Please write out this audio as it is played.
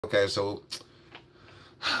Okay, so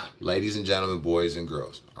ladies and gentlemen, boys and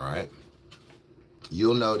girls, all right?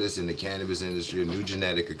 You'll notice in the cannabis industry, a new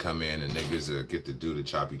genetic could come in and niggas get to do the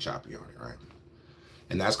choppy choppy on it, right?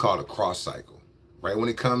 And that's called a cross cycle. Right when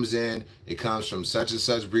it comes in, it comes from such and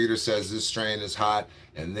such breeder says this strain is hot,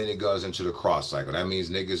 and then it goes into the cross cycle. That means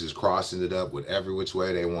niggas is crossing it up with every which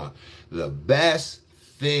way they want. The best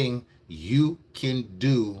thing you can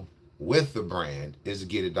do with the brand is to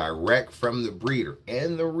get it direct from the breeder.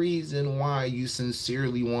 And the reason why you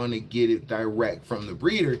sincerely want to get it direct from the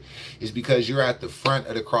breeder is because you're at the front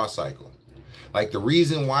of the cross cycle. Like the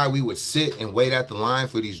reason why we would sit and wait at the line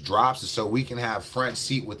for these drops is so we can have front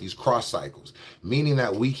seat with these cross cycles, meaning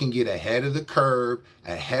that we can get ahead of the curve,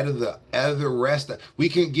 ahead of the other we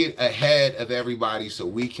can get ahead of everybody so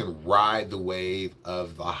we can ride the wave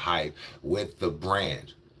of the hype with the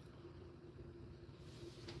brand.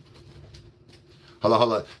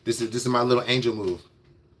 Hold on. This is my little angel move.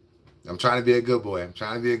 I'm trying to be a good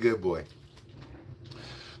boy.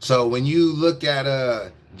 So when you look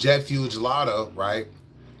at Jet Fuel Gelato, right?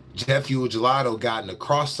 Jet Fuel Gelato got in a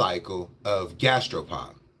cross cycle of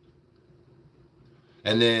Gastropop.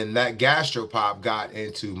 And then that Gastropop got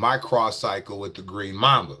into my cross cycle with the Green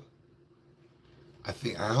Mamba. I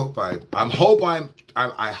hope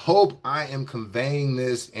I am conveying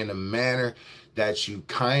this in a manner that you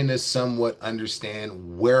kind of somewhat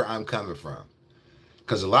understand where I'm coming from.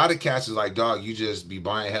 Because a lot of cats is like, dog, you just be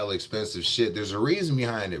buying hella expensive shit. There's a reason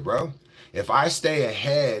behind it, bro. If I stay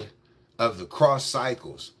ahead of the cross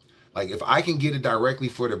cycles, like if I can get it directly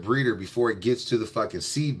for the breeder before it gets to the fucking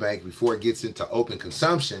seed bank, before it gets into open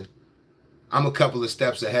consumption, I'm a couple of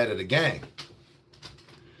steps ahead of the game.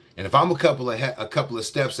 And if I'm a couple of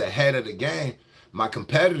steps ahead of the game, my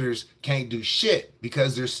competitors can't do shit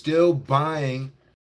because they're still buying